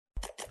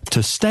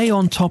To stay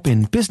on top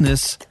in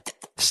business,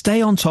 stay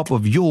on top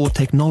of your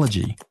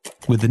technology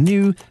with the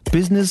new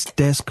Business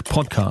Desk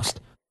podcast,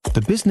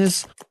 The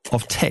Business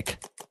of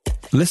Tech.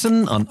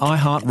 Listen on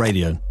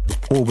iHeartRadio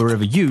or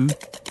wherever you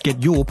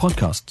get your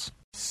podcasts.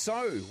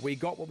 So, we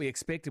got what we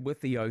expected with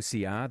the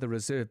OCR, the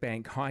Reserve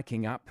Bank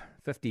hiking up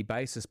 50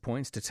 basis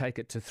points to take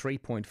it to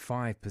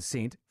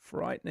 3.5%.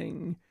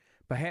 Frightening.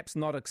 Perhaps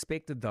not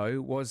expected,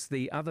 though, was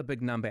the other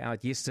big number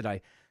out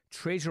yesterday.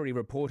 Treasury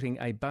reporting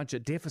a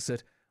budget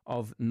deficit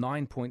of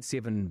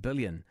 9.7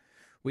 billion.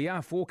 We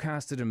are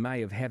forecasted in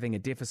May of having a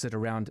deficit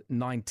around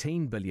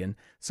 19 billion,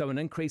 so an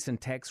increase in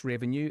tax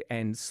revenue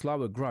and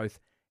slower growth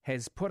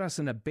has put us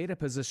in a better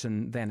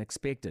position than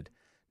expected.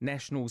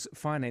 National's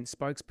finance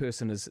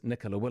spokesperson is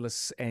Nicola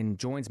Willis and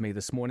joins me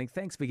this morning.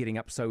 Thanks for getting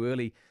up so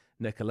early,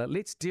 Nicola.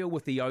 Let's deal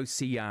with the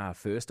OCR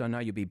first. I know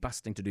you'll be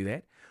busting to do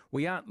that.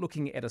 We aren't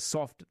looking at a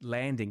soft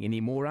landing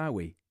anymore, are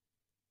we?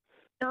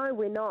 No,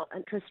 we're not.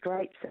 Interest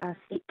rates are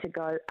set to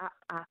go up,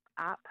 up,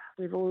 up.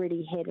 We've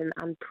already had an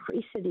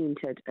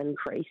unprecedented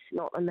increase.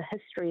 Not in the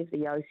history of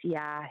the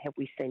OCR have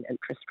we seen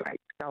interest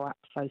rates go up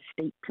so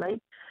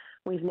steeply.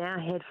 We've now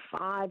had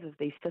 5 of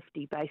these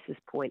 50 basis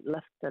point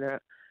lifts in a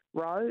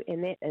row,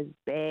 and that is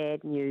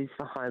bad news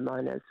for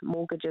homeowners.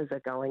 Mortgages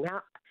are going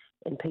up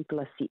and people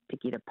are set to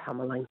get a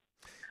pummelling.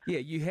 Yeah,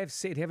 you have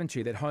said, haven't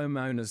you, that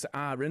homeowners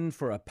are in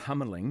for a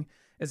pummelling.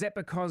 Is that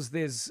because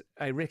there's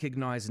a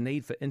recognised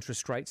need for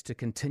interest rates to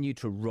continue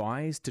to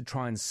rise to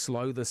try and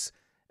slow this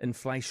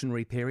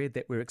inflationary period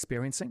that we're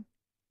experiencing?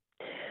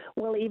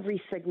 Well, every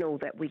signal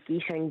that we're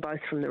getting, both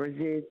from the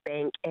Reserve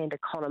Bank and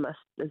economists,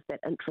 is that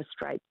interest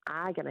rates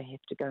are going to have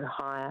to go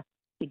higher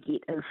to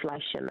get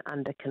inflation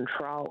under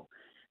control.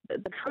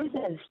 The truth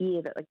is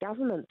here that the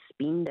government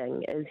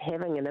spending is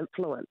having an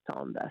influence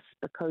on this,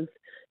 because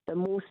the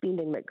more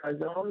spending that goes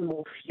on, the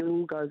more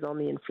fuel goes on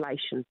the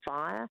inflation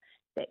fire.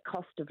 That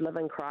cost of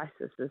living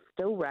crisis is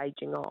still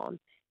raging on,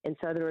 and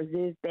so the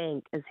Reserve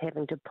Bank is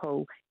having to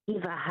pull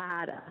ever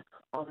harder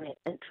on that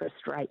interest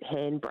rate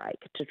handbrake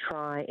to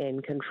try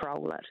and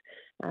control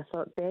it.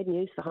 So it's bad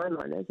news for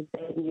homeowners, it's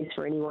bad news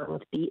for anyone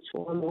with debt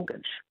or a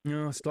mortgage.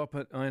 Oh, stop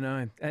it, I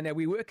know. And now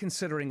we were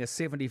considering a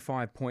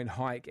 75-point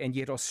hike, and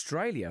yet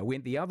Australia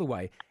went the other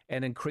way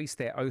and increased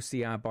their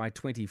OCR by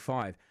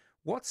 25.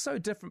 What's so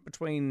different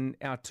between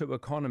our two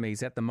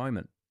economies at the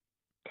moment?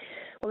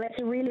 Well,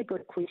 that's a really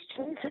good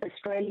question.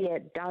 Australia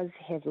does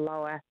have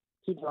lower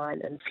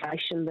headline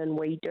inflation than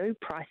we do.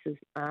 Prices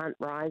aren't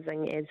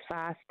rising as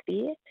fast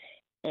there,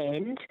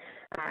 and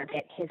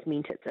that has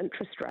meant its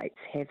interest rates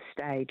have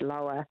stayed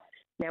lower.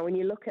 Now, when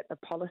you look at the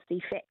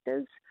policy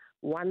factors,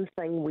 one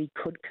thing we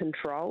could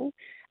control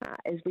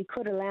is we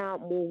could allow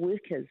more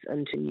workers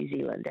into New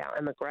Zealand. Our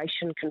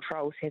immigration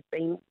controls have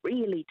been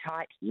really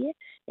tight here,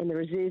 and the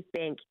Reserve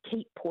Bank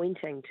keep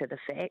pointing to the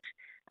fact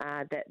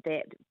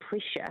that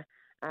pressure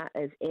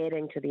is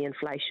adding to the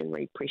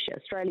inflationary pressure.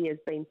 Australia has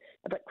been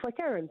a bit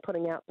quicker in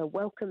putting out the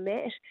welcome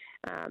mat,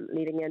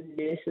 letting in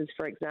nurses,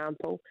 for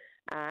example,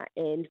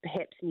 and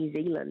perhaps New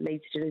Zealand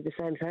needs to do the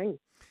same thing.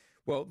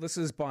 Well, this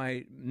is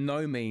by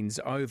no means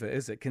over,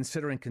 is it?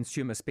 Considering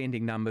consumer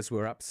spending numbers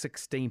were up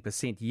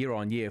 16% year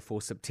on year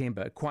for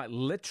September, quite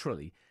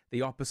literally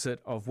the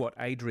opposite of what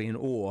Adrian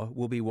Orr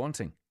will be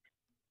wanting.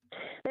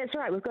 That's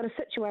right. We've got a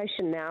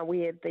situation now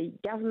where the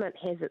government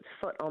has its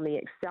foot on the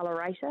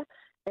accelerator.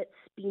 It's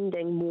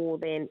spending more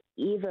than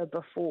ever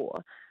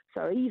before.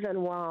 So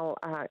even while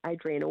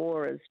Adrian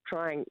Orr is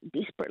trying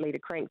desperately to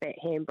crank that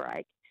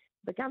handbrake,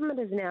 the government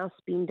is now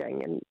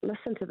spending, and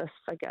listen to this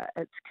figure,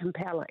 it's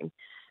compelling,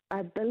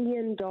 $1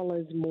 billion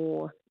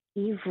more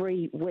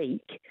every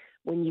week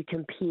when you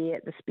compare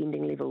the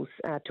spending levels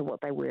to what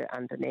they were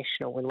under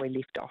National when we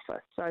left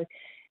office. So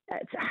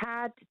it's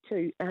hard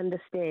to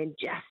understand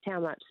just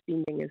how much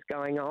spending is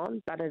going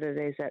on, but it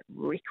is at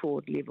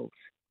record levels.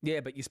 Yeah,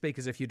 but you speak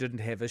as if you didn't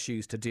have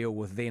issues to deal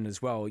with then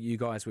as well. You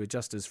guys were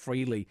just as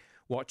freely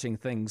watching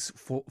things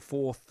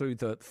forth through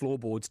the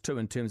floorboards too,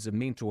 in terms of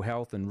mental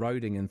health and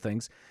roading and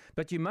things.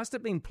 But you must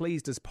have been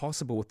pleased as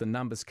possible with the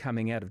numbers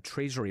coming out of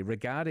Treasury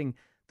regarding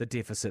the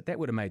deficit. That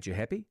would have made you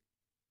happy.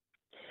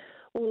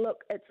 Well,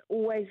 look, it's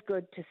always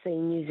good to see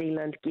New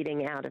Zealand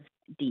getting out of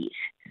debt.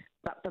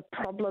 But the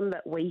problem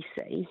that we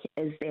see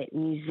is that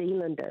New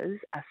Zealanders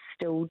are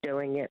still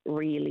doing it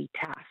really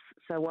tough.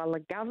 So while the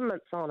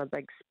government's on a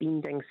big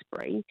spending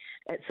spree,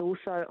 it's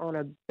also on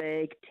a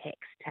big tax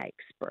take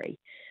spree.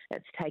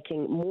 It's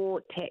taking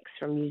more tax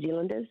from New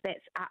Zealanders. That's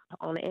up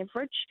on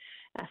average,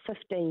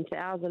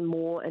 15,000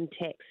 more in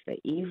tax for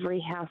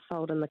every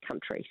household in the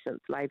country since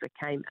Labor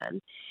came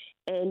in.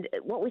 And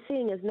what we're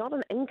seeing is not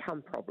an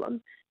income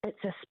problem,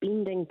 it's a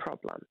spending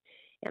problem.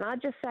 And I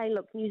just say,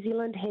 look, New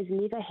Zealand has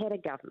never had a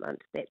government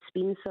that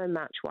spends so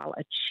much while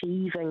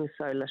achieving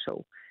so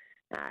little,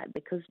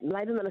 because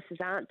Labor ministers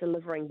aren't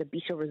delivering the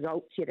better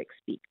results you'd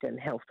expect in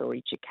health or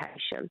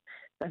education.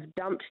 They've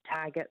dumped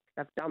targets,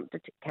 they've dumped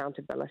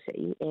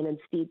accountability, and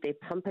instead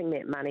they're pumping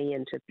that money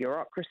into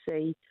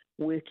bureaucracy,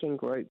 working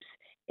groups,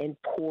 and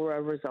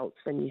poorer results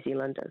for New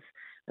Zealanders.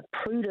 A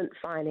prudent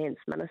finance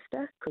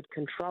minister could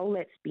control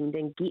that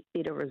spending, get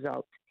better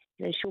results,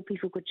 and ensure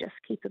people could just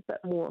keep a bit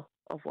more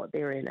of what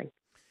they're earning.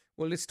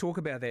 Well, let's talk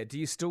about that. Do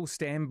you still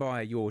stand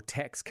by your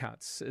tax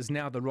cuts? Is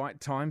now the right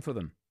time for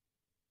them?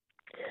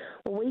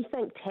 Well, we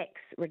think tax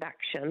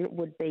reduction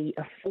would be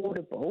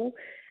affordable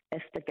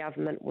if the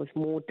government was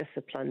more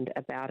disciplined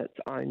about its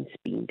own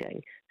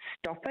spending,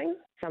 stopping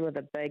some of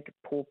the big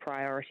poor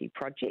priority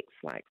projects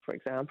like, for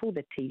example,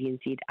 the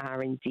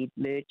TVNZ-RNZ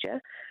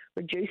merger,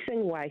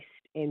 reducing waste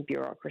and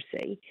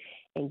bureaucracy,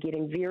 and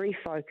getting very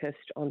focused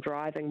on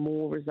driving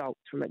more results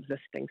from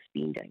existing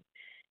spending.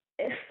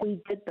 If we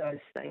did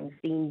those things,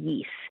 then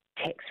yes,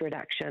 tax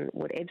reduction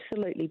would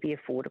absolutely be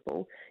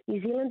affordable.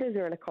 New Zealanders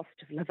are in a cost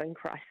of living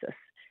crisis.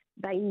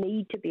 They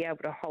need to be able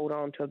to hold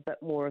on to a bit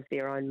more of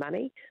their own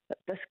money, but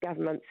this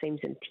government seems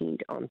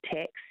intent on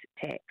tax.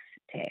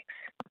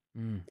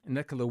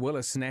 Nicola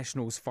Willis,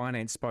 National's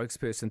finance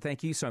spokesperson,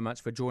 thank you so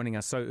much for joining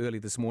us so early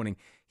this morning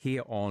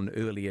here on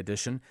Early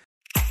Edition.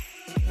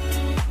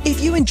 If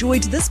you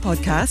enjoyed this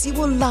podcast, you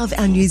will love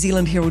our New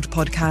Zealand Herald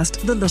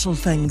podcast, The Little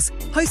Things,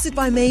 hosted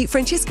by me,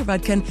 Francesca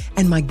Rudkin,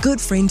 and my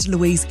good friend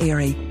Louise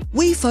Airy.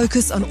 We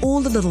focus on all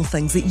the little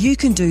things that you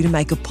can do to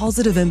make a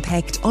positive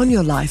impact on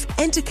your life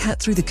and to cut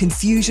through the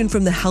confusion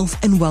from the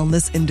health and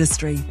wellness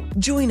industry.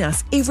 Join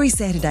us every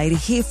Saturday to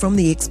hear from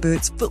the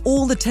experts for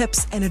all the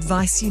tips and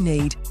advice you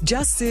need.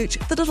 Just search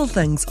The Little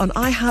Things on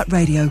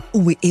iHeartRadio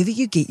or wherever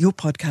you get your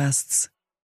podcasts.